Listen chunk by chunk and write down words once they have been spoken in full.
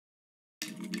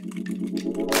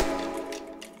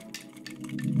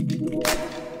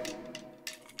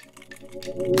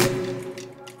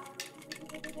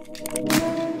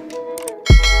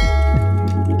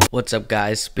What's up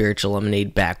guys, Spiritual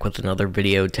Lemonade back with another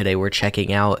video. Today we're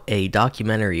checking out a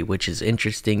documentary, which is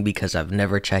interesting because I've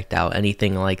never checked out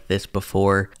anything like this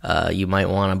before. You might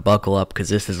want to buckle up because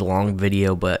this is a long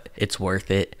video, but it's worth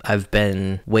it. I've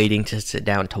been waiting to sit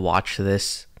down to watch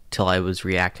this till I was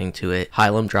reacting to it.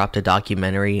 Hylem dropped a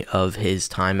documentary of his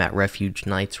time at Refuge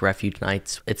Nights.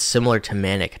 It's similar to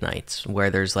Manic Nights, where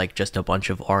there's like just a bunch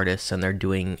of artists and they're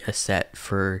doing a set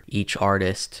for each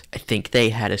artist. I think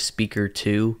they had a speaker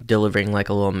too, delivering like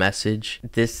a little message.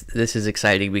 This is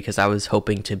exciting because I was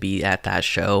hoping to be at that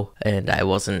show and I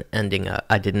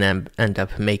didn't end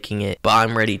up making it. But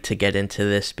I'm ready to get into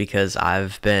this because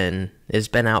it's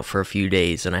been out for a few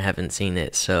days and I haven't seen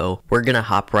it, so we're gonna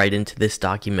hop right into this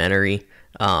documentary.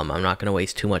 I'm not gonna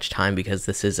waste too much time because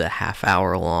this is a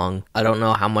half-hour long. I don't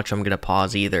know how much I'm gonna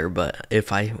pause either, but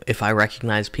if I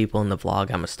recognize people in the vlog,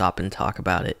 I'm gonna stop and talk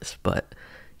about it. But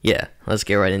yeah, let's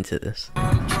get right into this.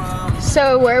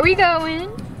 So where are we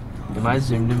going? Am I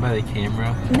zoomed in by the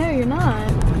camera? No, you're not.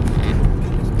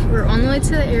 We're on the way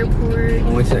to the airport. On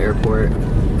the way to the airport.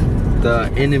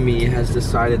 The enemy has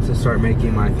decided to start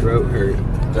making my throat hurt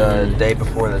the day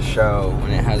before the show when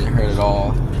it hasn't hurt at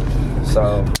all.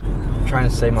 So I'm trying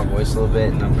to save my voice a little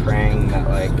bit, and I'm praying that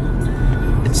like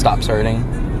it stops hurting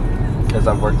because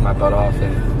I've worked my butt off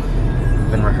and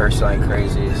been rehearsing like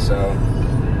crazy. So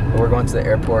we're going to the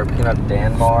airport, picking up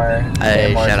Danmar.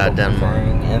 Hey, shout out Danmar.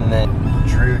 And then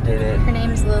Drew did it. Her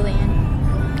name's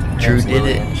Lillian. Drew did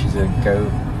it. She's a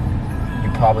goat. You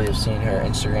probably have seen her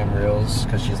Instagram reels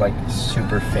because she's like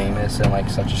super famous and like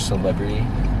such a celebrity.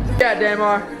 Yeah,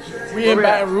 Danmar. We in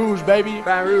Baton Rouge, baby.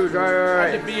 Baton Rouge,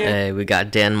 right. Hey, we got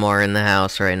Danmar in the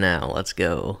house right now. Let's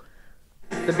go.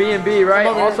 The B&B, right?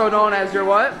 Also known as your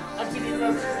what?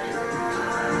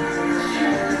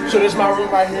 So this is my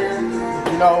room right here.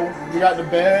 You know, we got the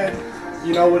bed.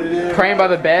 You know what it is. Praying by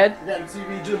the bed. We got the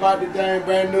TV just about the thing,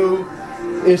 brand new.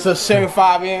 It's a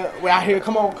 7.5 in. We're out here.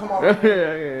 Come on.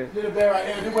 Yeah. Get the bed right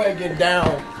here. This way get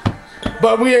down.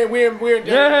 But we're we gotta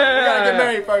get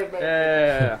married first, man.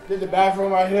 Yeah. Did the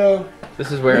bathroom right here.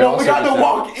 This is where. You know, we got to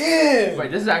walk in.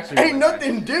 Wait, this is actually. Ain't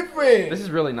nothing different. This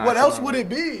is really nice. What else would it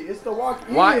be? It's the walk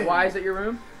in. Why is it your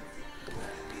room?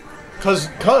 Cause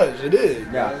it is.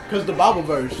 Yeah. Cause the Bible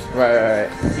verse. Right.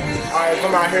 Alright,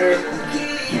 come out here.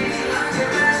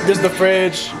 This is the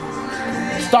fridge.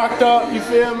 Stocked up, you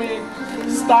feel me?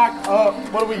 Stocked up.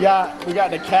 What do we got? We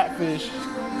got the catfish.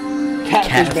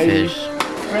 Catfish. Baby.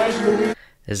 Fresh.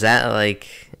 Is that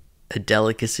like a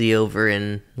delicacy over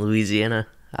in Louisiana?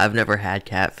 I've never had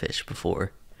catfish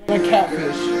before. The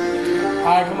catfish.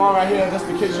 Alright, come on right here. That's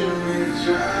the kitchen.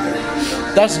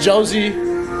 That's Josie.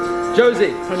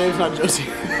 Her name's not Josie.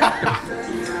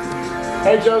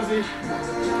 Hey Josie.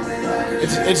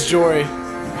 It's Jory.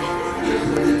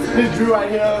 This Drew right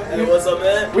here. Hey, what's up,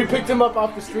 man? We picked him up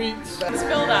off the streets.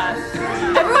 Spill that.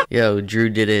 Everyone Yo, Drew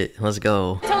did it. Let's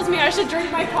go. tells me I should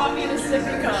drink my coffee in a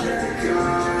sippy cup.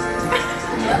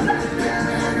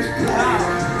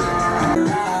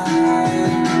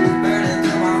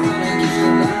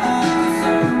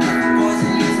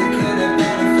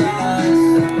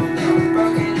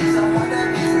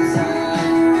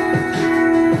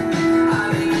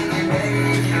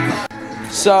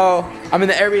 So I'm in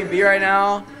the Airbnb right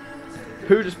now.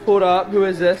 Who just pulled up? Who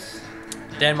is this?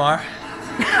 Danmar.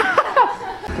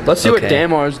 Let's see what Okay.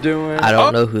 Danmar's doing. I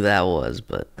don't know who that was,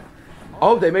 but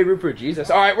Oh, they made room for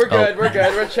Jesus. All right, we're good. Oh. We're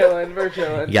good. We're chilling. We're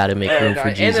chilling. you gotta make room for And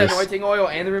the Jesus. anointing oil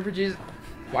and the room for Jesus.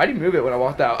 Why did you move it when I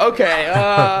walked out? Okay.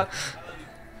 I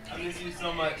miss you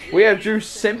so much. We have Drew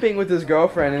simping with his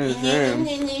girlfriend in his room.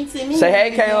 Say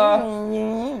hey,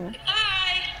 Kayla.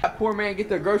 Hi. That poor man get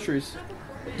their groceries.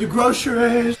 The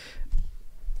groceries.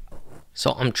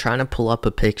 So I'm trying to pull up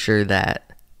a picture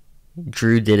that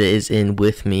Drew did it is in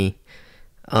with me.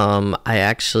 I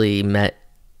actually met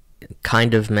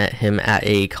him at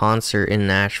a concert in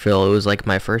Nashville. It was like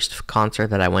my first concert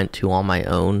that I went to on my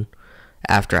own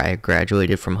after I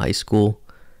graduated from high school,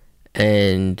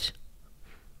 and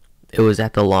it was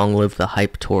at the Long Live the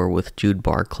Hype tour with Jude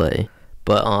Barclay.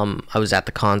 But I was at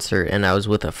the concert and I was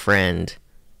with a friend,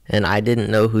 and I didn't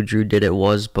know who Drew Did It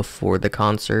was before the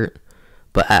concert,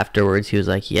 but afterwards he was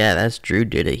like, yeah, that's Drew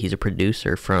Did It. He's a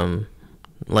producer from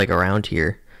like around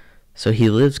here. So he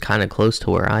lives kind of close to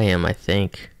where I am, I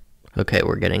think. Okay,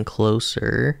 we're getting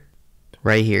closer.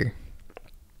 Right here.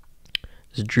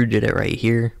 So Drew Did It right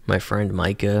here. My friend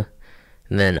Micah.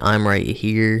 And then I'm right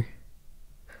here.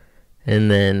 And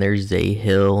then there's Zay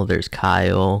Hill. There's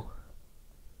Kyle.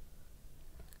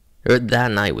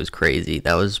 That night was crazy.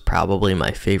 That was probably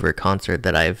my favorite concert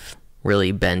that I've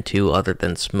really been to other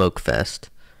than Smokefest.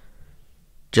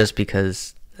 Just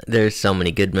because there's so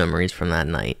many good memories from that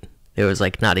night. There was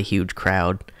like not a huge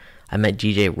crowd. I met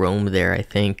GJ Rome there, I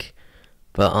think.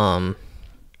 But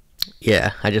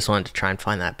yeah, I just wanted to try and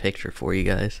find that picture for you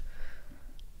guys.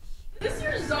 Is this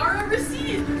your Zara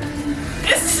receipt?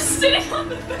 It's just sitting on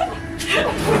the bed.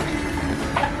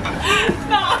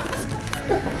 Stop.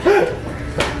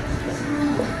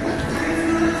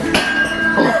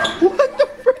 What the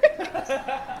frick?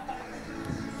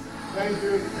 Thank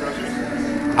you.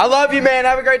 I love you, man.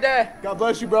 Have a great day. God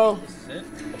bless you, bro.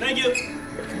 Thank you.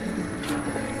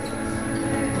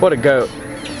 What a goat.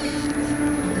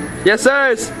 Yes,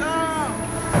 sirs.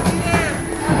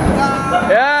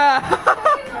 Yeah.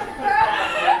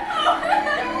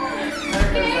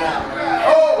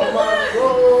 Oh my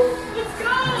God. Let's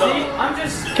go. See, I'm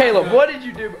just. Caleb, what did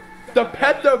you do? The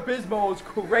Pepto-Bismol was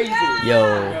crazy.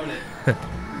 Yo.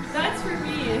 That's for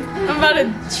me. I'm about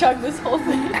to chug this whole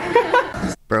thing.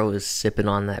 Bro is sipping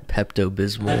on that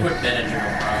Pepto-Bismol. Quick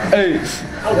Benadryl, Hey.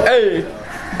 Hey.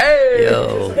 Hey.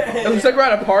 Yo. It looks like we're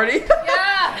at a party.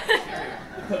 Yeah.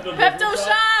 Pepto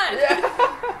shot. Yeah.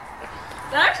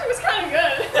 That actually was kind of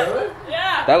good. Really?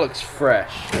 Yeah. That looks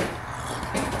fresh.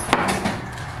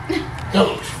 That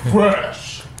looks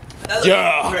fresh.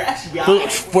 Yeah. That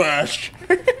looks fresh.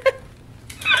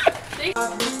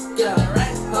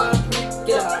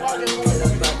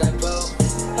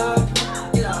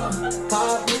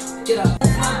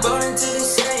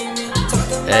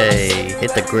 Hey,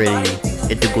 hit the gritty.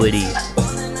 Hit the gritty.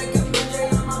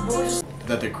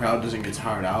 That the crowd doesn't get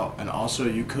tired out, and also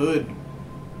you could,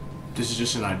 this is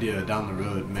just an idea down the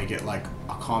road, make it like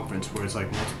a conference where it's like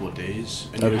multiple days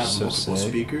and That'd you be have so multiple sick.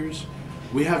 speakers.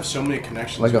 We have so many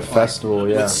connections Like a with, festival,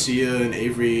 yeah. with Sia and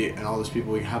Avery and all those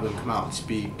people. We can have them come out and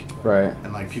speak, Right.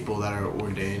 and like people that are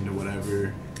ordained or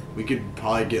whatever. We could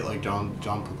probably get like John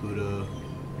Pakuda,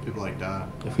 people like that.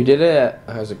 If we did it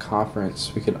as a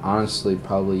conference, we could honestly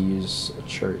probably use a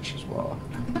church as well.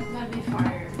 That'd be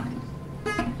fire.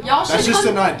 Y'all should That's just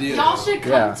come, an idea. Y'all should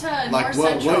come Yeah. to Like North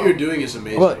Central. what you're doing is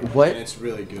amazing. What? And it's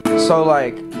really good. So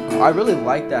like, I really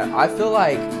like that. I feel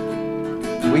like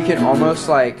we can almost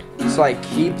like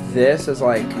keep this as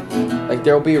like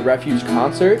there will be Refuge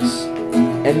concerts,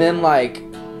 and then like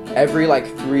every like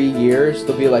 3 years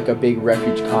there'll be like a big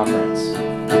Refuge conference.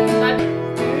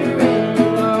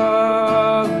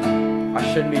 I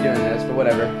shouldn't be doing this, but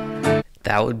whatever.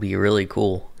 That would be really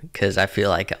cool, because I feel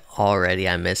like already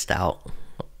I missed out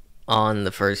on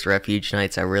the first Refuge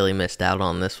nights. I really missed out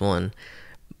on this one.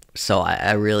 So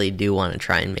I really do want to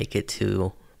try and make it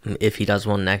to, if he does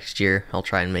one next year, I'll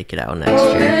try and make it out next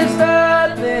year. There's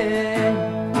nothing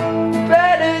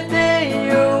better than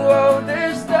you. Oh,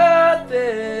 there's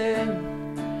nothing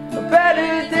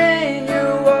better than you.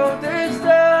 Oh, there's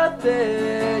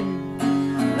nothing.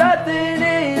 Nothing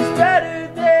is better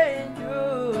than you.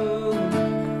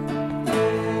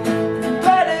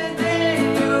 Better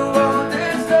than you. Oh,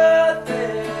 there's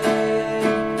nothing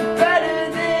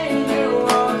better than you.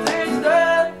 Oh, there's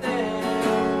nothing.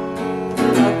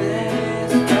 Nothing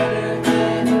is better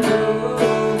than you.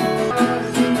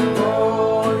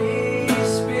 Holy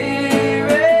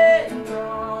Spirit,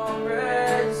 come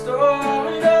rest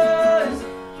on us.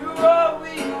 You're all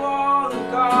we want,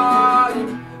 God.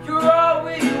 You're all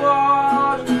we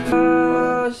want.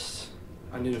 Us.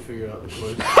 I need to figure out the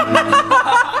chords.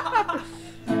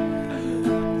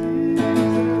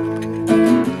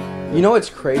 You know what's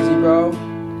crazy, bro?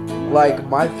 Like,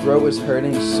 my throat was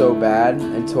hurting so bad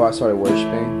until I started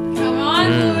worshiping. Come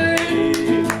on, Lord.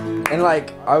 And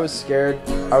like, I was scared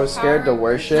to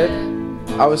worship.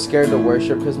 I was scared to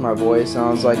worship because of my voice, and I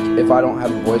was like, if I don't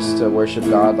have a voice to worship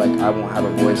God, like, I won't have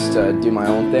a voice to do my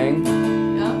own thing.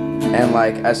 Yep. And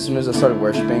like, as soon as I started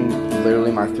worshiping,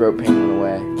 literally my throat pain went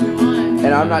away. Come on.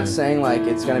 And I'm not saying like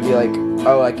it's gonna be like,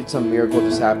 oh, like it's some miracle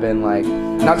just happened. Like,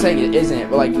 I'm not saying it isn't,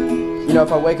 but like, you know,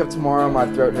 if I wake up tomorrow and my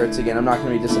throat hurts again, I'm not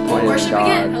gonna be disappointed in Worship God.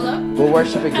 again. Hello? We'll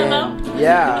worship again. Hello?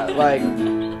 Yeah, like,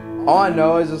 all I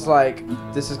know is just like,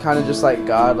 this is kind of just like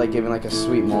God, like giving like a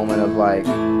sweet moment of like,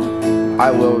 I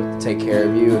will take care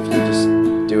of you if you just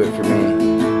do it for me.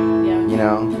 Yeah. You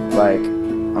know, like,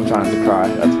 I'm trying not to cry.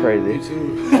 That's crazy.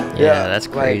 Yeah, that's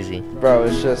like, crazy. bro,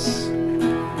 it's just,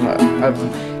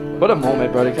 what a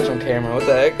moment, bro, to catch on camera. What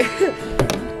the heck?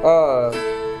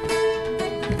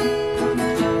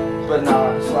 But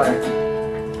nah, it's like,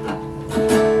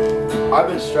 I've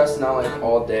been stressing out like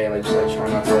all day, like just like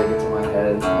trying not to like get to my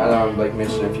head. I know I've like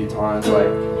mentioned a few times, like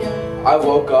I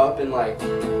woke up and like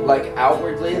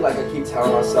outwardly, like I keep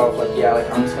telling myself like, yeah, like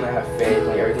I'm just gonna have faith,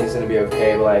 like everything's gonna be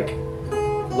okay, but like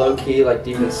low key, like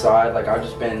deep inside, like I've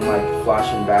just been like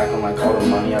flashing back on like all the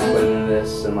money I put into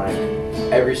this, and like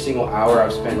every single hour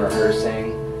I've spent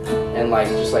rehearsing, and like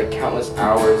just like countless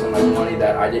hours and like money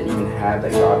that I didn't even have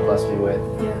that God blessed me with.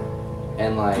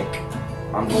 And like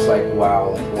I'm just like,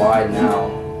 wow, like why now?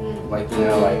 Like, you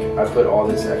know, like I put all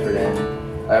this effort in.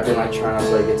 I've been like trying not to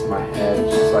like get to my head.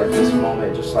 It's just like this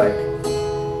moment, just like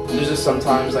there's just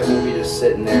sometimes like we'll be just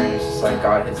sitting there and it's just like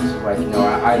God hits us with like, you know,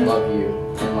 I love you,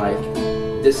 and like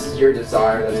this is your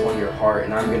desire that's on your heart,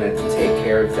 and I'm gonna take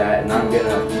care of that, and I'm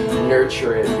gonna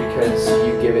nurture it because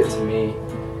you give it to me.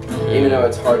 Even though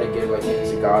it's hard to give like things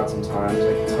to God sometimes,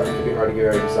 like it can be hard to give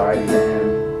our anxiety to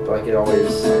Him, but like it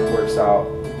always like, works out.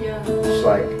 Yeah. Just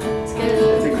like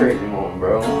it's a crazy moment,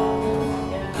 bro.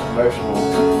 Emotional.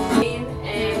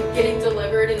 And getting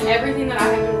delivered, and everything that I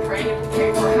have been praying and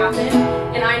preparing for happened.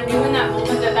 And I knew in that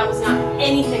moment that that was not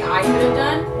anything I could have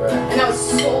done, and that was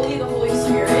solely the Holy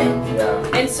Spirit.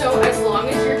 Yeah. And so as long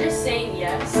as you're just saying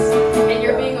yes and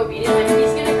you're being obedient, like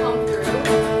He's gonna come through.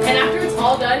 And after it's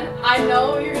all done, I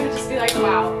know you're gonna just be like,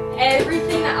 wow,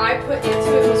 everything that I put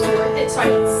into it was worth it, so I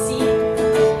can see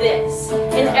this.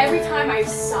 And every time I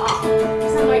sob,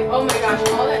 because I'm like, oh my gosh,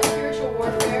 all that spiritual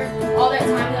warfare, all that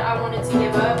time that I wanted to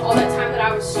give up, all that time that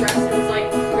I was stressed and was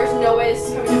like, there's no way this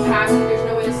is coming to pass, and there's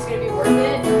no way this is gonna be worth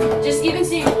it. Just even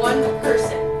seeing one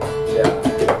person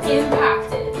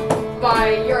impacted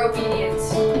by your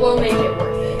obedience will make it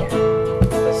worth it.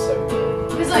 That's so good.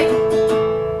 Because like,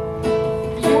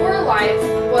 your life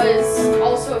was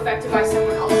also affected by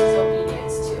someone else's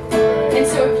obedience too. And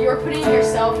so if you're putting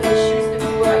yourself in the shoes of the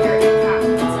people that you're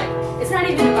impacting, it's like, it's not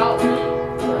even about me.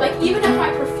 Like, even if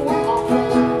I perform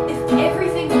awful, if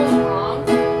everything goes wrong,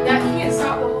 that can't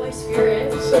stop the Holy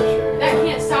Spirit. So true. That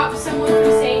can't stop someone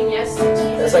from saying yes to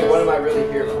Jesus. It's like, what am I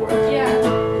really here for? Yeah.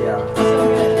 Yeah. So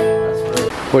good. That's really.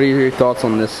 What are your thoughts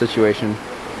on this situation?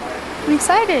 I'm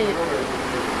excited.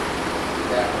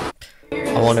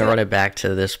 I want to run it back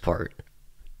to this part.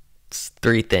 It's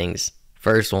 3 things.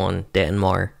 First one,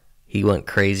 Denmark. He went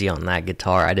crazy on that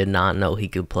guitar. I did not know he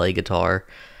could play guitar.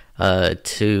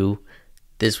 2,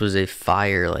 this was a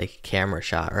fire like camera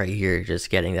shot right here, just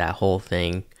getting that whole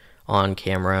thing on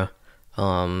camera.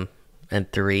 And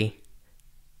 3,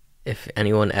 if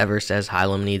anyone ever says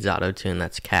Hylem needs auto-tune,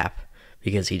 that's cap,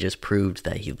 because he just proved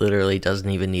that he literally doesn't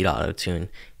even need auto-tune.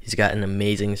 He's got an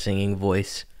amazing singing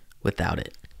voice without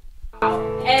it.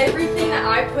 Everything that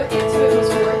I put into it was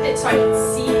worth it, so I can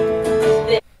see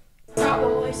this. Stop the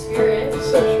Holy Spirit.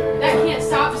 So true. That can't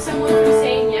stop someone from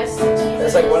saying yes to Jesus.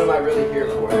 It's like, what am I really here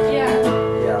for? Yeah.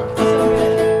 Yeah. So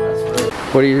good. That's really.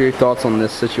 What are your thoughts on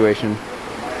this situation?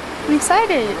 I'm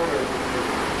excited.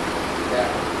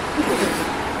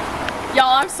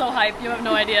 Y'all, I'm so hyped, you have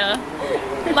no idea.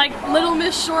 Like, Little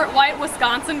Miss Short, white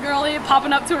Wisconsin girlie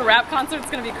popping up to a rap concert, it's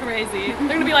gonna be crazy. They're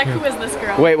gonna be like, who is this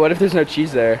girl? Wait, what if there's no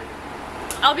cheese there?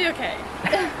 I'll be okay.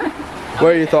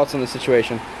 What are your thoughts on the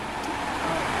situation?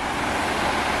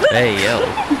 Hey, yo.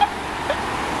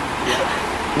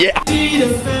 Yeah.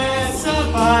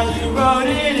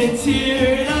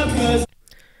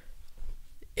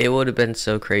 It would have been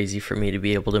so crazy for me to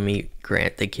be able to meet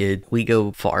Grant the Kid. We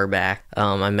go far back.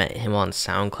 I met him on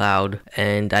SoundCloud,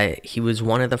 and he was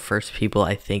one of the first people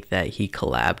I think that he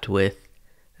collabed with.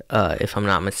 If I'm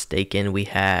not mistaken, we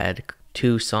had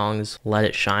 2 songs. Let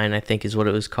It Shine, I think is what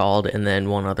it was called, and then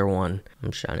one other one.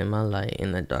 I'm shining my light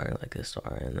in the dark like a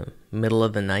star in the middle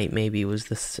of the night, maybe was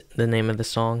the name of the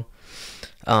song.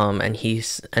 And he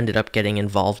ended up getting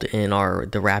involved in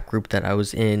the rap group that I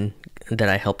was in, that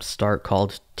I helped start,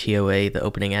 called TOA, the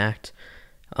opening act.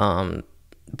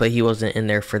 But he wasn't in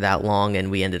there for that long,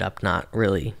 and we ended up not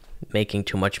really making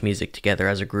too much music together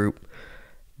as a group.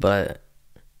 But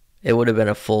it would have been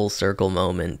a full circle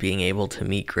moment being able to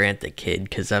meet Grant the Kid,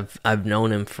 because I've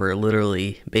known him for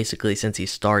literally basically since he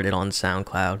started on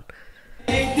SoundCloud.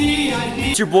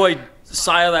 It's your boy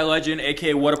Saya That Legend,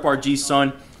 aka What Up RG's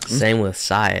son. Same with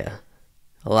Saya.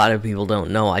 A lot of people don't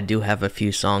know I do have a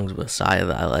few songs with Saya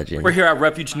That Legend. We're here at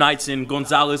Refuge Nights in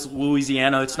Gonzales,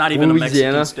 Louisiana. It's not even a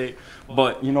Mexican state.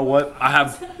 But you know what? I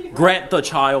have Grant the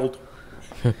Child.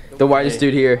 The whitest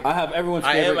dude here. I have everyone's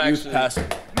favorite youth pastor.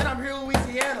 Man, I'm here in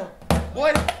Louisiana.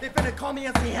 Boy, they finna call me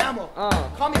MC Hammer.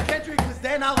 Call me Kendrick, cause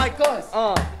they're not like us.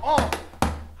 I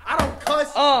don't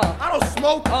cuss. I don't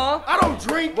smoke. I don't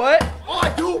drink. What? All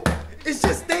I do is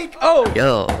just think.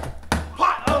 Yo.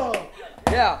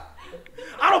 Yeah.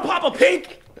 I don't pop a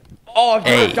pink.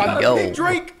 Hey, Got a yo. pink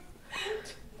drink.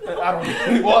 I don't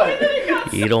know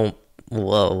what. You don't.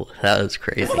 Whoa, that was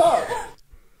crazy.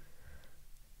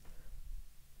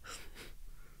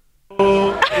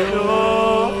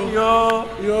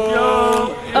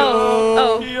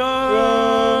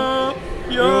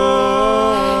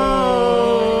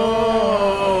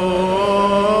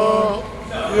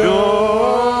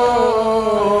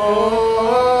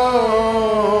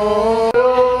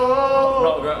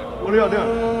 What are y'all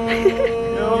doing?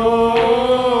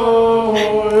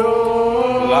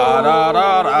 La da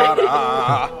da da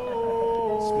da.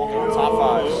 Smoking on top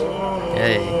fives.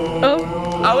 Hey.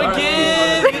 I would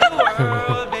give you the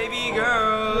world, baby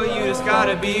girl. You just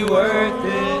gotta be worth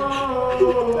it.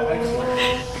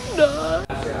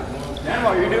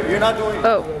 You're not doing.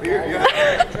 Oh.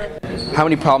 How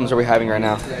many problems are we having right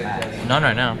now? None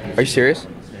right now. Are you serious?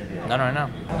 None right now.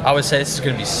 I would say this is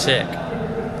gonna be sick.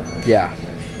 Yeah.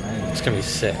 It's gonna be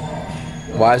sick.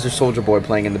 Why is there Soldier Boy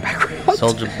playing in the background?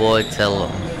 Soldier Boy, tell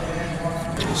him.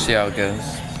 We'll see how it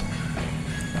goes.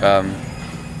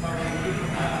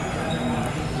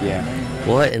 Yeah.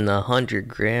 What in the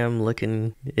 100-gram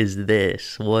looking is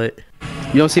this? What?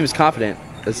 You don't seem as confident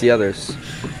as the others.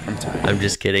 I'm tired. I'm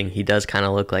just kidding. He does kind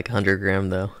of look like 100-gram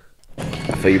though.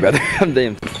 I feel you, brother. I'm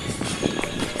damn.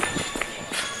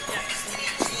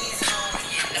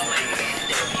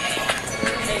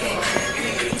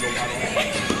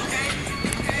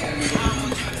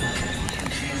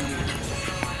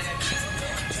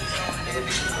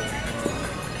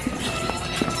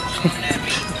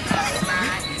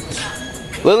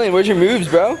 Lillian, where's your moves,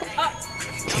 bro?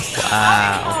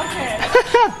 Wow.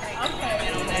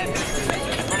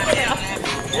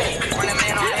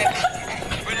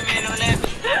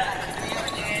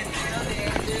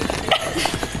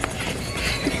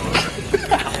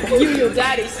 You your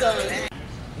daddy's son.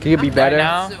 Can it be better?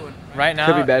 Right now,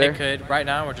 Could be better? It could. Right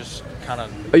now, we're just kind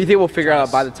of. Oh, you think we'll figure it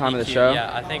out by the time of the show?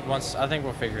 Yeah, I think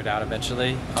we'll figure it out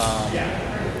eventually.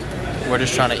 We're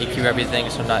just trying to EQ everything,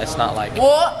 so it's not like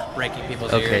breaking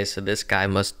people's ears. Okay, so this guy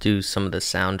must do some of the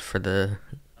sound for the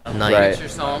night.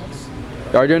 Right. Y'all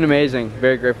are doing amazing.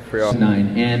 Very grateful for y'all.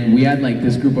 9, and we had like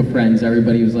this group of friends.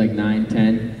 Everybody was like 9,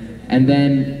 10, and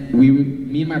then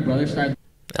me and my brother started.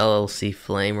 LLC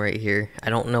Flame right here. I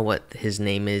don't know what his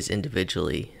name is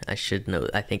individually. I should know.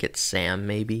 I think it's Sam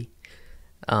maybe.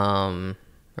 Or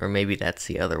maybe that's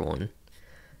the other one.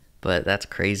 But that's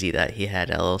crazy that he had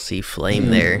LLC Flame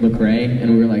there. Lecrae,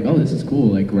 and we were like, oh, this is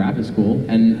cool. Like rap is cool.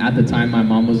 And at the time, my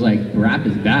mom was like, rap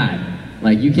is bad.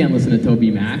 Like you can't listen to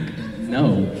Toby Mac.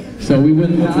 No. So we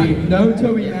wouldn't. No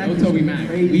Toby Mac. No Toby Mac.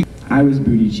 I was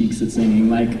booty cheeks at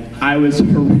singing. Like I was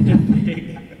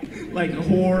horrific. Like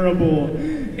horrible.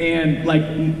 And like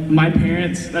my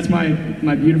parents, that's my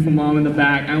beautiful mom in the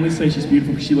back. I only say she's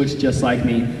beautiful because she looks just like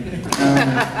me.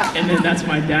 And then that's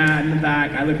my dad in the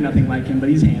back. I look nothing like him, but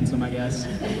he's handsome, I guess.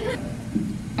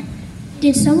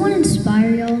 Did someone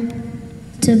inspire y'all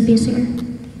to be a singer?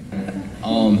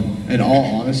 In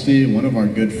all honesty, one of our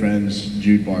good friends,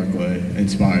 Jude Barclay,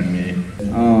 inspired me.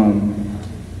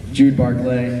 Jude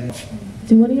Barclay.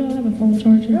 Do one of y'all have a phone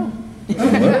charger?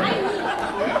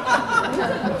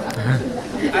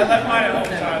 I left mine at home,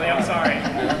 Charlie. I'm sorry.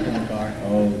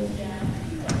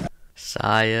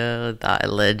 Saya, thy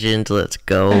legend, let's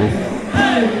go.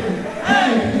 Hey,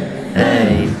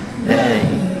 hey, hey,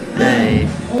 hey.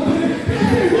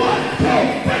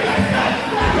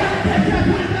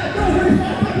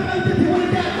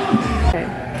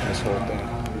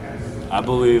 I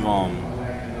believe I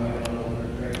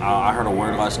heard a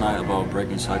word last night about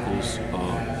breaking cycles.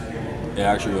 It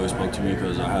actually really spoke to me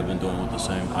because I have been dealing with the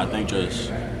same. I think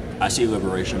I see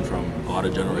liberation from a lot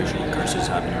of generational curses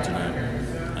happening tonight,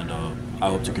 and I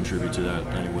hope to contribute to that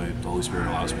any way the Holy Spirit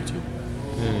allows me to.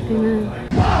 Amen.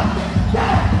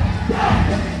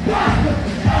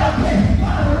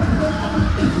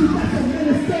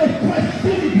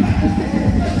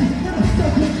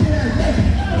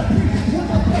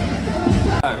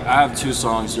 I have 2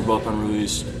 songs, they're both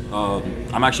unreleased.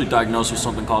 I'm actually diagnosed with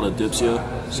something called adipsia.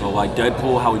 So like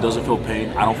Deadpool, how he doesn't feel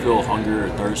pain, I don't feel hunger or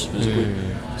thirst physically.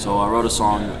 So I wrote a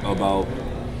song about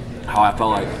how I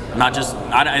felt like,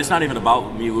 it's not even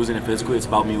about me losing it physically, it's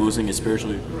about me losing it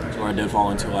spiritually. So where I did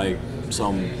fall into like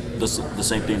the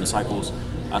same thing, the cycles.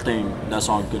 I think that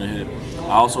song's gonna hit.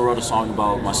 I also wrote a song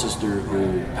about my sister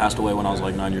who passed away when I was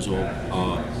like 9 years old.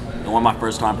 And one of my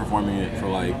first time performing it for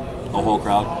like a whole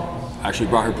crowd. I actually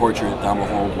brought her portrait down the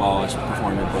hall while I was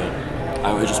performing it, but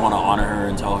I just want to honor her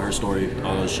and tell her story.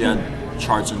 She had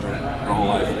Chart syndrome her whole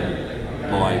life,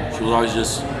 but like she was always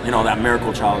just, that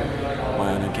miracle child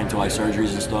when it came to like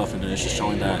surgeries and stuff, and it's just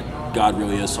showing that God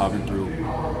really is sovereign through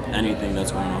anything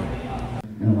that's going on.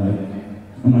 And like,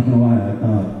 I'm not gonna lie, I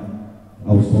thought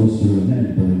I was supposed to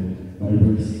attend, but by the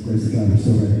grace of God, we're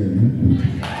still right here.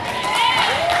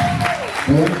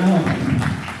 But right now,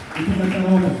 because I got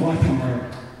all the thoughts on heart,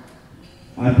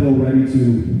 I feel ready to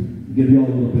give you all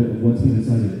a little bit of what's been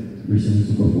decided recently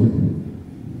to go forward.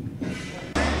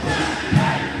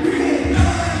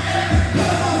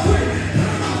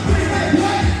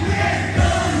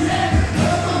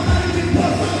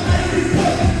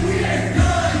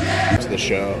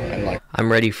 show. And like,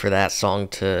 I'm ready for that song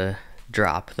to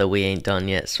drop, the We Ain't Done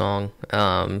Yet song.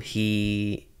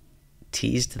 He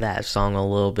teased that song a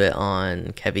little bit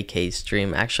on Kevy K's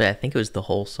stream. Actually, I think it was the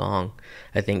whole song.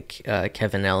 I think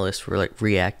Kevin Ellis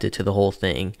reacted to the whole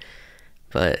thing.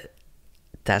 But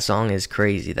that song is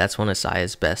crazy. That's one of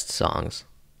Sia's best songs.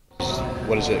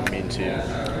 what does it mean to you?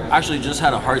 Actually, just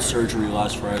had a heart surgery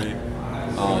last Friday.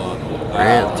 I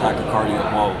had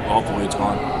tachycardia. Well, all the way it's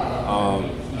gone.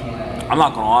 I'm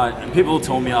not gonna lie. People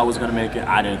told me I was gonna make it.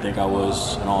 I didn't think I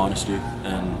was, in all honesty.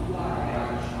 And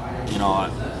you know,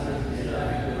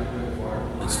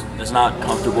 it's not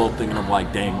comfortable thinking of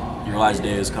like, dang, your last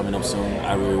day is coming up soon.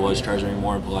 I really was treasuring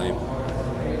more, but like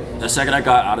the second I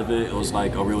got out of it, it was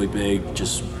like a really big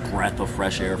just breath of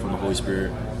fresh air from the Holy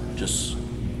Spirit. Just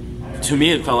to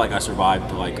me, it felt like I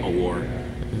survived like a war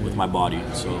with my body.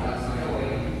 So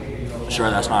sure,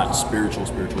 that's not spiritual,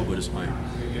 but it's like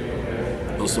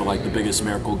it was still like the biggest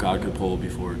miracle God could pull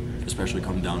before, especially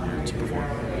coming down here to perform.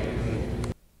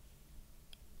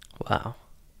 Wow.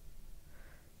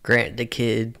 Grant the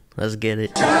Kid, let's get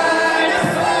it.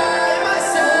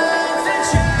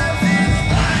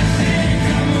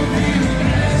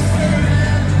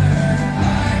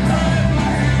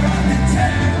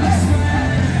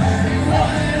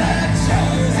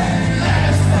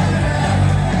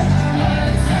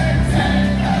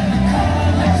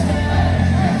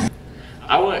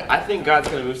 I think God's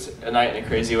going to move tonight in a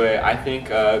crazy way. I think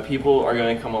people are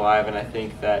going to come alive, and I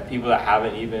think that people that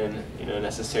haven't even,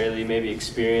 necessarily maybe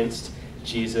experienced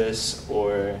Jesus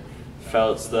or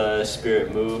felt the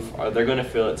Spirit move, they're going to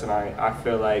feel it tonight. I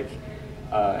feel like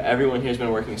everyone here has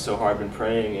been working so hard, been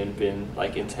praying, and been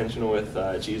like intentional with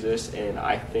Jesus, and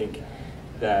I think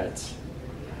that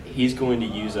He's going to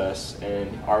use us,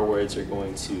 and our words are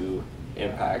going to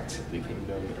impact the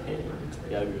kingdom, and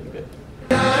yeah, it'll be really good.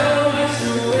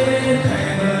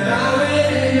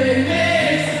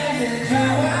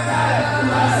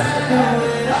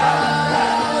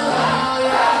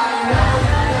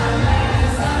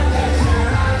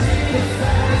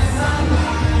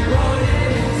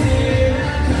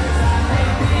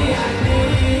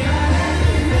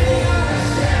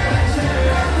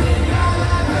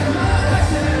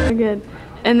 Good.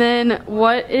 And then,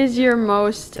 what is your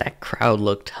most... That crowd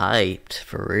looked hyped,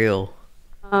 for real.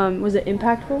 Was it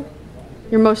impactful?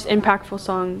 Your most impactful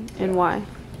song, and why?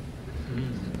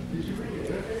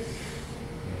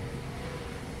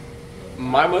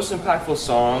 My most impactful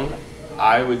song,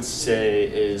 I would say,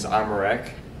 is I'm a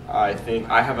Wreck. I think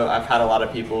I've had a lot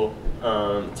of people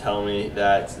tell me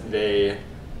that they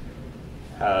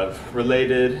have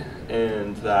related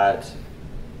and that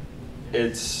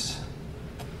it's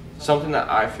something that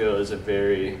I feel is a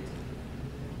very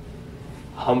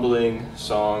humbling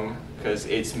song, because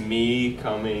it's me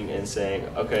coming and saying,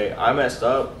 okay, I messed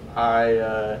up.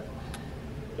 I'm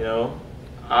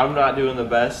not doing the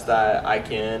best that I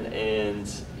can,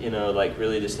 and like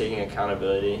really just taking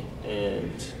accountability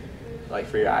and like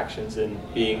for your actions and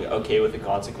being okay with the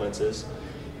consequences.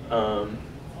 I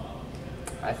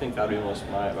think that would be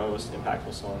my most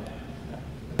impactful song.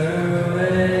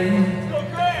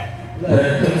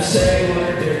 Let them say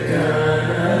what they're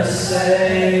gonna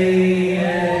say.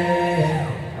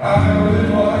 I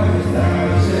would walk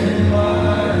 1,000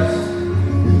 miles,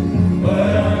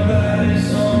 but I'm glad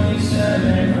it's only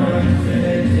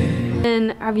 750.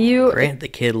 And have you... Grant the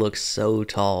Kid looks so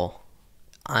tall.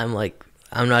 I'm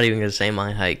not even gonna say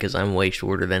my height because I'm way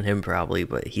shorter than him probably,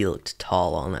 but he looked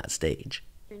tall on that stage.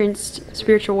 Experienced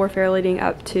spiritual warfare leading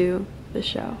up to the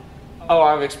show? Oh,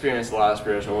 I've experienced a lot of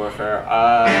spiritual warfare.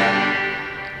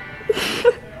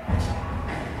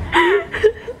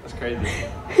 That's crazy.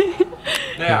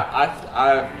 Yeah,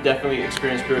 I've definitely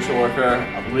experienced spiritual warfare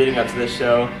leading up to this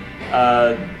show.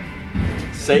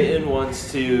 Satan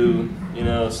wants to,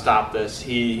 stop this.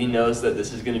 He knows that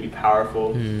this is going to be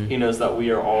powerful. He knows that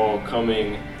we are all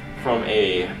coming from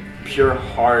a pure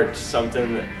heart,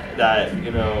 something that,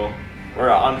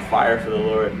 we're on fire for the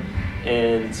Lord.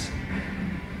 And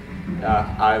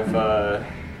I've,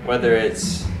 whether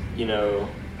it's,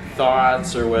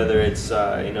 thoughts or whether it's,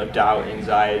 doubt,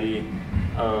 anxiety,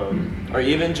 or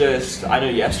even just, I know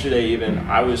yesterday even,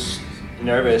 I was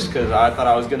nervous because I thought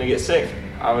I was going to get sick.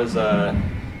 But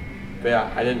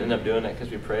yeah, I didn't end up doing it because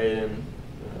we prayed, and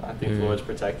I think the Lord's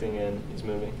protecting and He's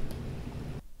moving.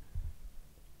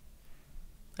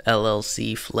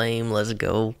 LLC Flame, let's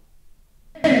go.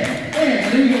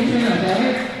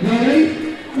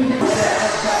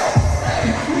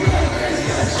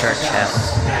 Church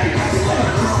house.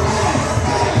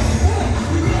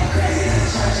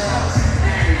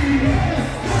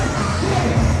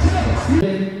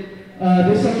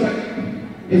 This sounds like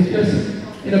It's just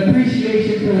an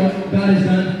appreciation for what God has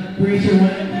done for each and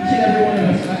every one of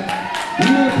us. We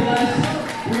are blessed.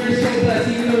 We are so blessed,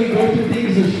 even though we go through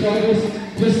things or struggles,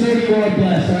 just know you are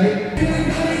blessed, right?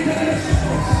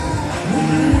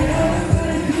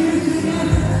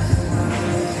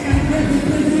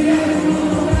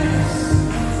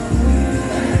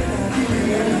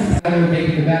 That were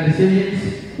making the bad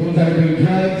decisions, the ones that were doing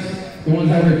drugs, the ones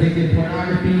that were addicted to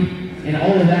pornography, and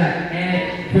all of that.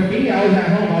 And for me, I was at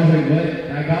home, I was like, what?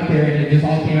 And I got there and it just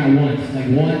all came at once. Like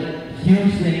one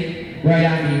huge thing right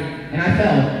at me. And I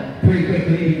fell pretty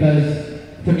quickly because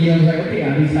to me, I was like, okay,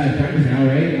 at least I have friends now,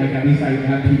 right? Like at least I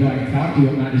have people I can talk to,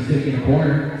 I'm not just sitting in a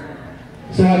corner.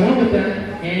 So I went with them,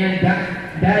 and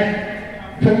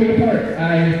that tore me apart.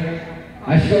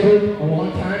 I struggled a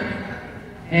long time,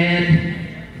 and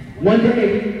one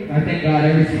day, I thank God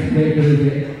every single day for this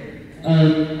day,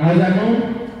 I was at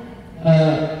home,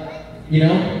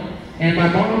 and my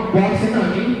mom walks in on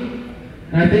me,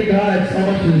 and I thank God so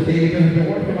much for this day because if it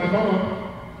weren't for my mom,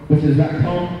 which is back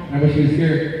home, I wish she was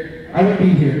here, I wouldn't be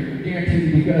here,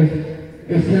 guaranteed, because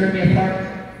it was tearing me apart,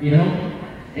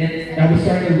 and I was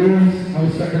starting to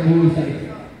lose like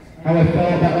how I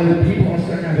felt about other people. I was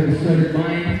starting to have a distorted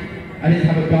mind. I didn't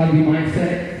have a godly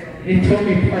mindset. It tore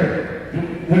me apart.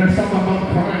 When I saw my mom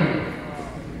crying,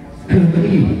 couldn't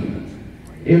believe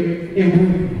it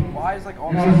would. Why is like all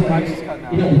and I was like, what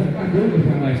am I doing with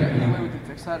my life right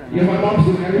now? My mom's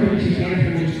doing everything she can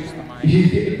for me. She's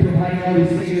providing all these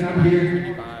things, and I'm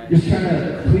here just trying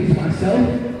to please myself.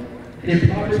 And in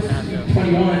Proverbs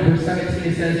 21, verse 17,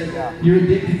 it says, "You're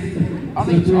addicted to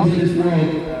the thrills of this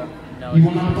world. You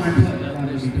will not find pleasure."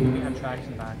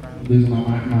 Losing my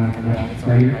mind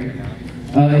right here.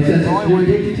 It says, "You're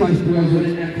addicted to the thrills with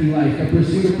an empty life. The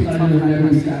pursuit of pleasure will never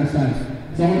be satisfied."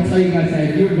 So I want to tell you guys that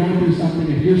if you're going through something,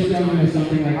 if you're struggling with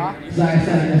something like Zaya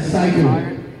said, a cycle,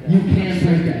 you can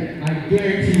break that. I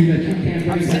guarantee you that you can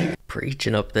break that.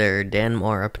 Preaching up there. Dan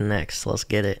Moore up next. Let's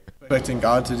get it. Expecting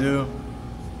God to do,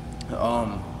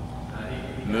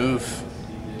 move.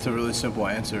 It's a really simple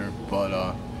answer, but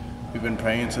we've been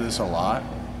praying into this a lot.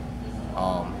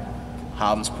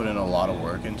 Hylem's put in a lot of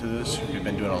work into this. We've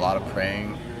been doing a lot of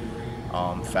praying,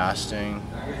 fasting.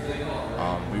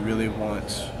 We really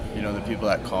want, the people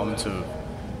that come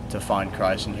to find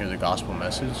Christ and hear the gospel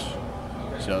message.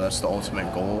 So that's the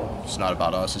ultimate goal. It's not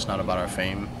about us. It's not about our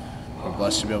fame. We're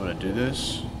blessed to be able to do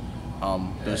this.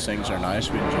 Those things are nice.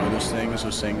 We enjoy those things.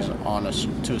 Those things,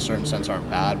 to a certain sense, aren't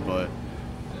bad, but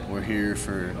we're here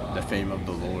for the fame of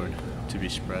the Lord to be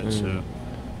spread. So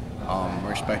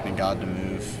we're expecting God to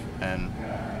move and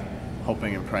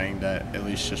hoping and praying that at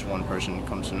least just one person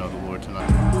comes to know the Lord tonight.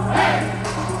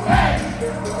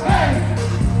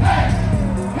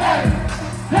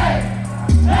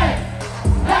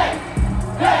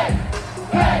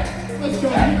 Let's go.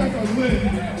 You guys are lit.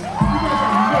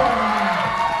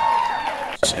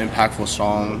 This impactful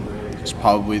song is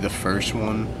probably the first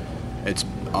one. It's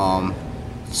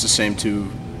the same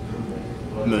two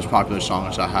most popular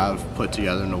songs I have put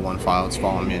together into one file. It's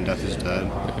Follow Me and Death Is Dead.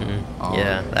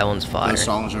 Yeah, that one's fire. Those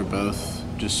songs are both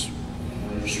just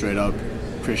straight up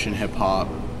Christian hip hop,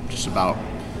 just about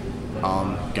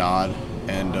God,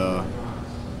 and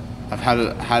I've had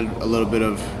a little bit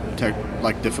of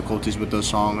difficulties with those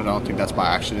songs. I don't think that's by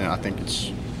accident. I think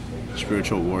it's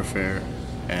spiritual warfare,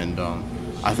 and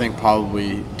I think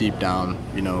probably deep down,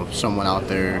 someone out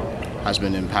there has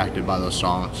been impacted by those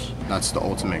songs. That's the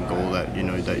ultimate goal that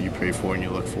that you pray for and you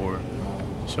look for.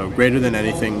 So greater than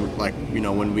anything,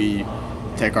 when we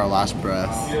take our last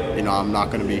breath, I'm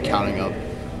not going to be counting up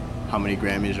how many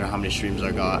Grammys or how many streams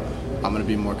I got. I'm going to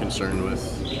be more concerned with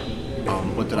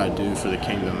what did I do for the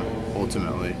kingdom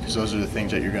ultimately, because those are the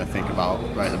things that you're going to think about,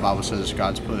 right? The Bible says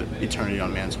God's put eternity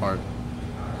on man's heart.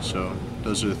 So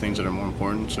those are the things that are more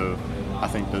important. So I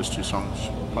think those two songs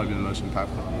probably be the most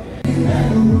impactful.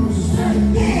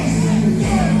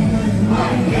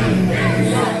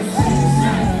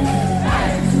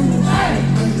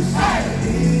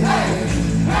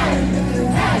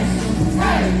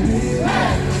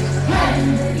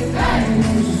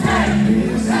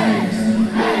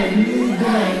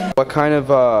 What kind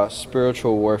of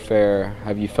spiritual warfare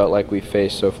have you felt like we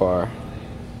faced so far?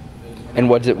 And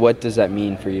what does that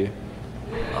mean for you?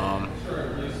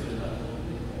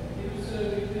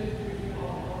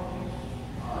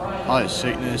 Probably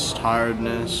sickness,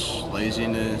 tiredness,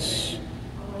 laziness.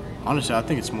 Honestly, I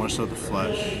think it's more so the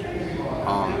flesh.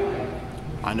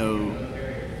 I know,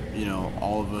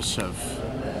 all of us have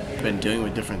been dealing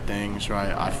with different things,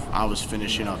 right? I was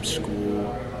finishing up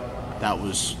school.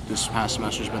 This past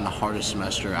semester has been the hardest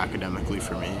semester academically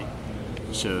for me.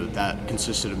 So that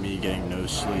consisted of me getting no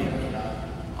sleep,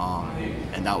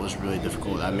 and that was really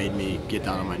difficult. That made me get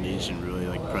down on my knees and really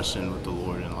like press in with the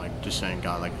Lord and like just saying,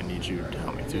 God, like I need you to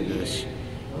help me through this.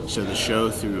 So the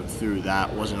show through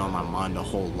that wasn't on my mind a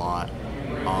whole lot,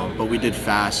 but we did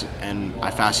fast, and I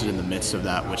fasted in the midst of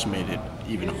that, which made it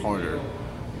even harder.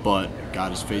 But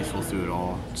God is faithful through it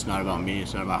all. It's not about me,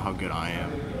 it's not about how good I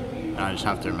am, and I just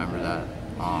have to remember that.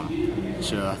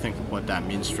 So I think what that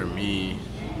means for me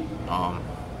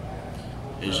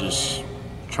is just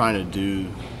trying to do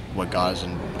what God has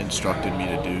instructed me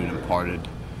to do and imparted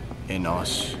in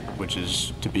us, which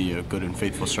is to be a good and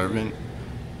faithful servant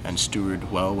and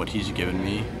steward well what He's given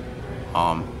me.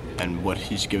 And what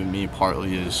He's given me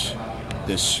partly is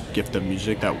this gift of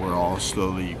music that we're all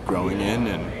slowly growing in,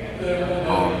 and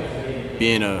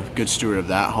being a good steward of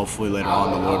that, hopefully later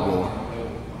on the Lord will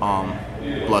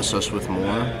bless us with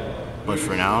more. But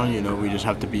for now, you know, we just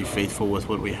have to be faithful with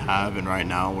what we have, and right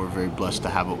now we're very blessed to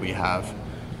have what we have.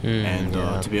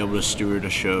 To be able to steward a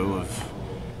show of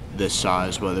this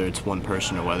size, whether it's one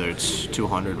person or whether it's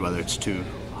 200, whether it's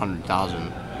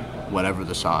 200,000, whatever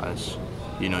the size,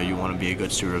 you know, you want to be a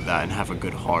good steward of that and have a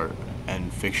good heart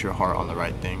and fix your heart on the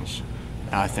right things.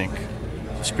 And I think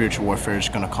spiritual warfare is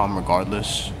going to come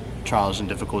regardless. Trials and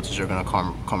difficulties are going to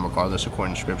come regardless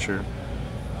according to Scripture.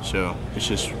 So it's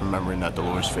just remembering that the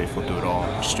Lord is faithful through it all,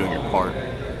 just doing your part.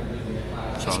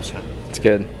 That's all I'm saying. It's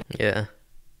good. Yeah.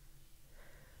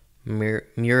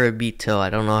 Murabito, I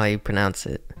don't know how you pronounce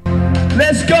it.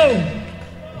 Let's go!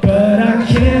 But I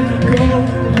can't go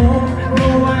home,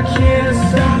 no I can't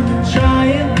stop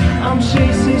trying. I'm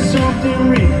chasing something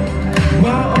real,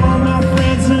 while all my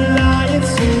friends are lying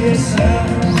to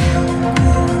themselves,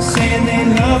 saying they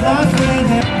love our friend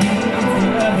that we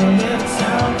forever live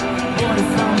town. What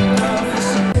if I'm in love with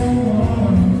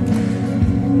someone?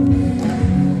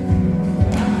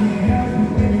 I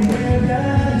can't wear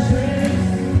that dress.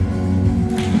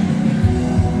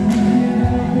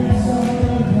 It's all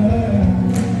over.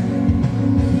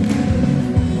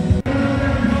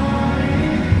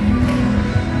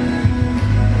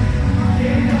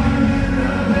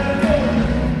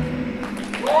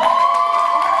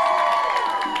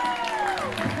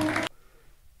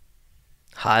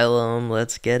 Hylem,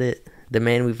 let's get it. The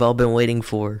man we've all been waiting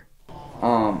for.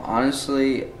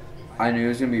 Honestly, I knew it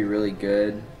was gonna be really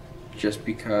good, just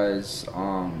because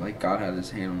like God had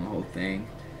His hand on the whole thing.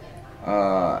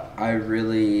 I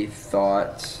really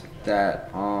thought that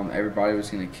everybody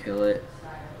was gonna kill it.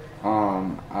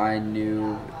 I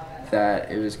knew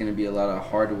that it was gonna be a lot of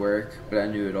hard work, but I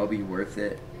knew it'd all be worth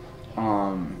it.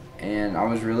 And I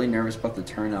was really nervous about the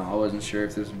turnout. I wasn't sure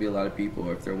if there would be a lot of people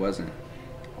or if there wasn't.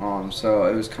 So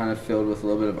it was kind of filled with a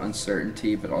little bit of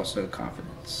uncertainty, but also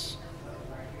confidence.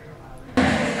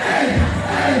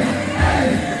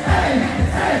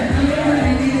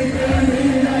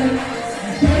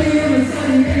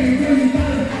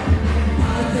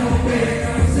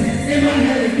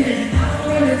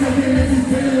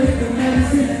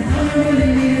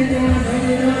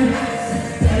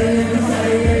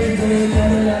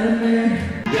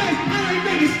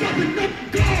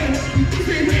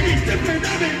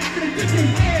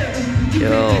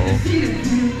 Yo,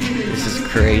 this is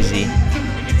crazy.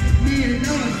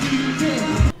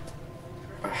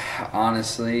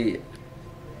 Honestly,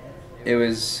 it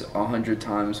was 100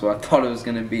 times what I thought it was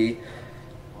gonna be.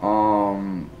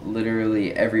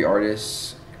 Literally every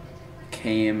artist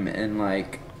came and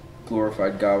like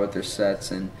glorified God with their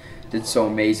sets and did so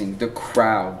amazing. The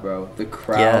crowd, bro, the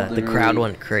crowd. Yeah, the crowd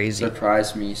went crazy.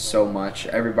 Surprised me so much.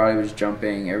 Everybody was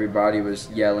jumping, everybody was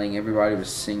yelling, everybody was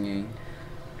singing.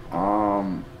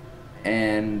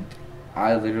 And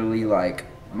I literally, like,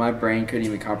 my brain couldn't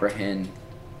even comprehend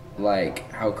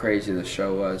like how crazy the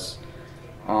show was.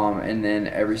 And then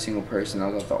every single person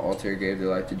that was at the altar gave their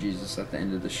life to Jesus at the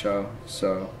end of the show.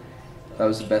 So that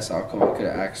was the best outcome I could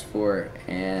have asked for,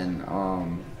 and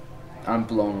I'm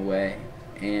blown away,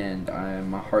 and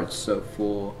my heart's so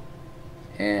full,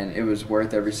 and it was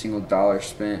worth every single dollar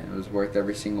spent. It was worth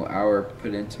every single hour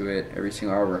put into it, every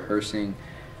single hour rehearsing,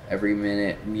 every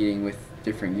minute meeting with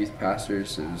different youth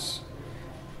pastors. It was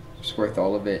worth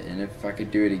all of it, and if I could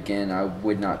do it again, I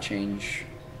would not change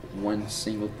one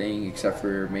single thing except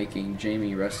for making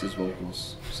Jamie rest his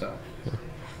vocals. So.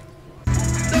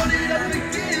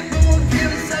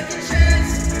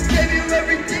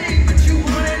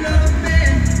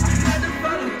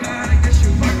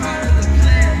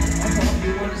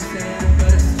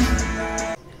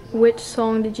 Which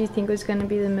song did you think was going to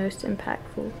be the most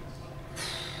impactful?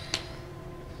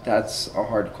 That's a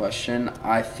hard question.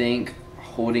 I think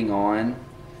Holding On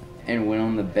and Win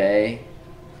on the Bay,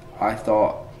 I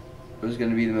thought was going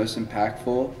to be the most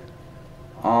impactful.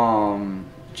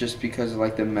 Just because of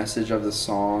like the message of the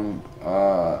song,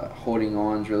 holding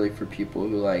on is really for people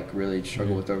who like really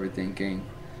struggle with overthinking.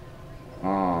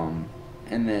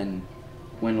 And then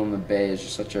Wind on the Bay is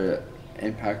just such a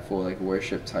impactful like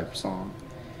worship type song.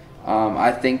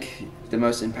 I think the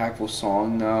most impactful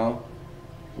song though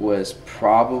was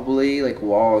probably like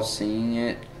while I was singing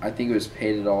it, I think it was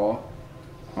Paid It All.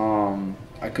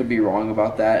 I could be wrong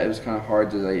about that. It was kind of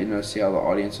hard to like, see how the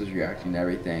audience was reacting to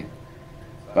everything.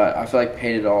 But I feel like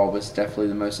Paid It All was definitely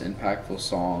the most impactful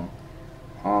song.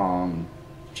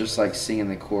 Just like singing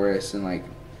the chorus and like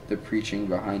the preaching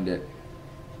behind it.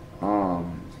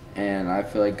 And I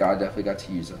feel like God definitely got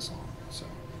to use that song. So.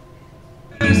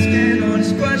 Asking all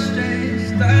these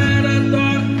questions that I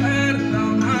thought I had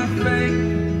about my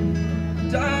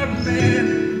faith.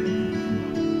 Darling,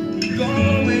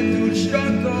 going through the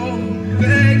struggle,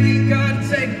 begging God to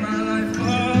take my life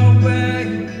away.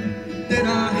 Then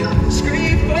I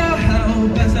scream for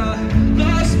help as I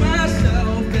lost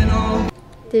myself in all.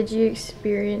 Did you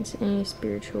experience any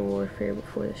spiritual warfare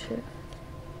before the show?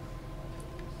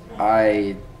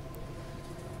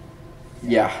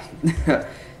 Yeah,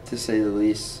 to say the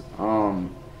least. I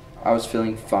was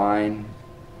feeling fine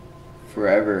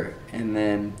forever, and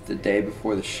then the day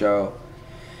before the show,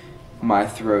 my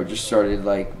throat just started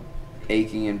like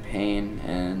aching in pain,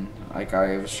 and like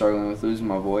I was struggling with losing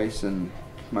my voice and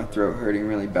my throat hurting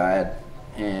really bad,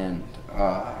 and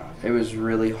it was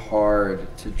really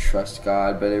hard to trust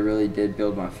God, but it really did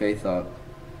build my faith up.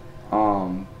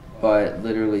 But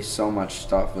literally so much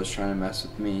stuff was trying to mess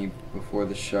with me before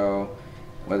the show,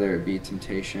 whether it be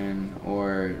temptation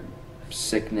or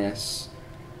sickness,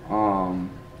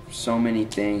 so many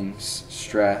things,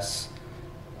 stress.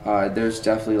 There's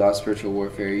definitely a lot of spiritual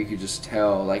warfare. You could just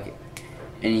tell, like,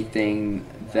 anything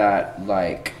that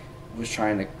like was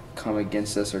trying to come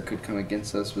against us or could come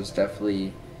against us was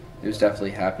definitely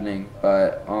happening.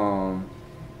 But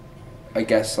I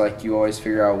guess like you always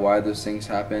figure out why those things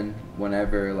happen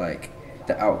whenever like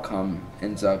the outcome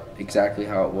ends up exactly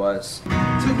how it was. Took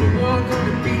a walk on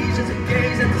the beach as I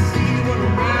gaze at the sea.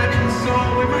 Wanna ride in the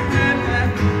soul with my head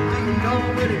back. Do you know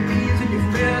what it means when you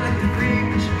feel like you're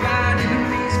free? But you got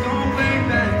enemies going way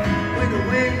back. When the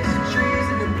winds, the trees,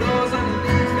 and the blows on the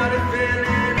leaves, got a feeling.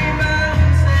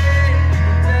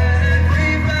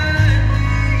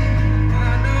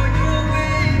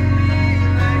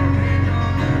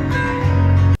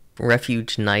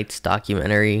 Refuge Nights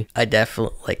documentary, I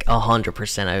definitely, like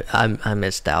 100%, I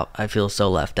missed out. I feel so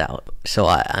left out. So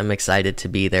I'm excited to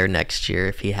be there next year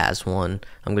if he has one.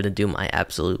 I'm gonna do my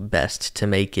absolute best to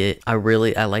make it. I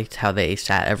liked how they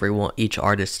sat each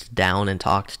artist down and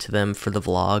talked to them for the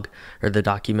vlog or the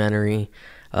documentary,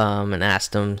 and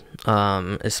asked them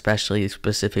especially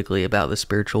specifically about the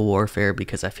spiritual warfare,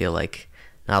 because I feel like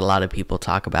not a lot of people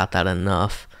talk about that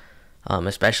enough.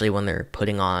 Especially when they're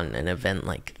putting on an event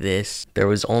like this. There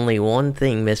was only one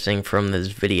thing missing from this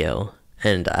video,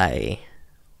 and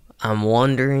I'm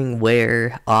wondering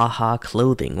where AHA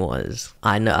clothing was.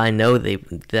 I know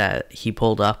that he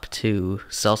pulled up to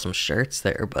sell some shirts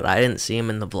there, but I didn't see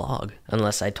him in the vlog,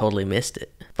 unless I totally missed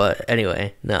it. But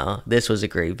anyway, no, this was a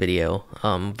great video,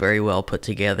 very well put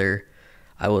together.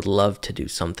 I would love to do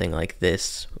something like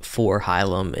this for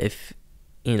Hylem if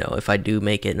I do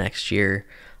make it next year.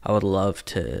 I would love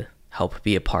to help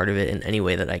be a part of it in any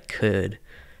way that I could.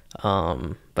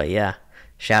 But yeah,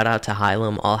 shout out to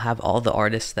Hylem. I'll have all the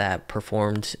artists that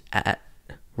performed at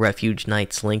Refuge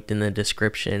Nights linked in the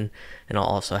description, and I'll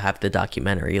also have the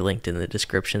documentary linked in the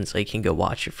description so you can go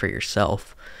watch it for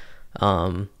yourself.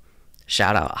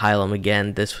 Shout out Hylem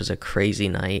again. This was a crazy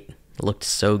night. It looked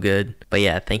so good. But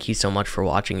yeah, thank you so much for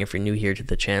watching. If you're new here to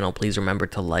the channel, please remember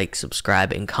to like,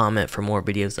 subscribe, and comment for more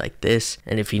videos like this.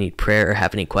 And if you need prayer or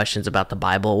have any questions about the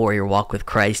Bible or your walk with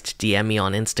Christ, DM me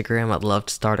on Instagram. I'd love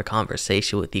to start a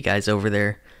conversation with you guys over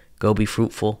there. Go be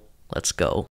fruitful. Let's go.